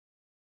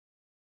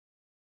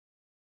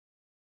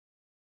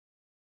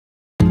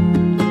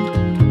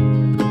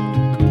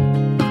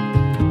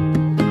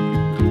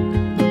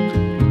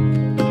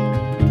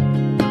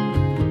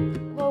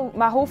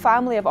My whole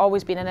family have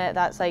always been in it.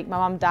 That's like my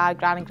mum, dad,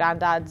 gran and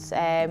granddads.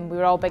 We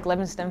were all big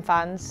Livingston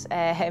fans,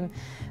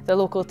 the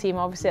local team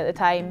obviously at the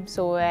time.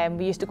 So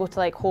we used to go to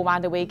like home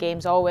and away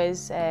games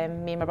always. Me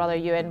and my brother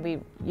Ewan, we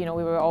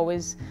were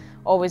always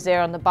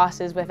there on the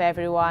buses with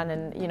everyone,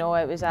 and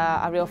it was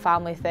a real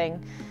family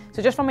thing.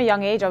 So just from a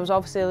young age, I was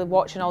obviously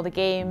watching all the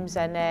games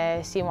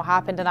and seeing what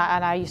happened, and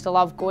I used to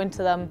love going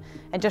to them.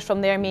 And just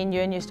from there, me and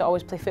Ewan used to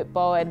always play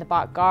football in the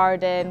back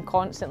garden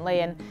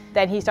constantly. And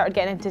then he started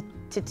getting into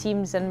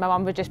teams, and my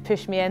mum would just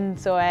push me in.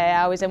 So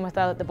I was in with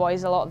the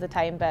boys a lot of the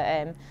time,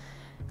 but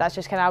that's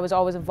just kind of, I was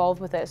always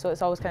involved with it, so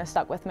it's always kind of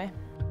stuck with me.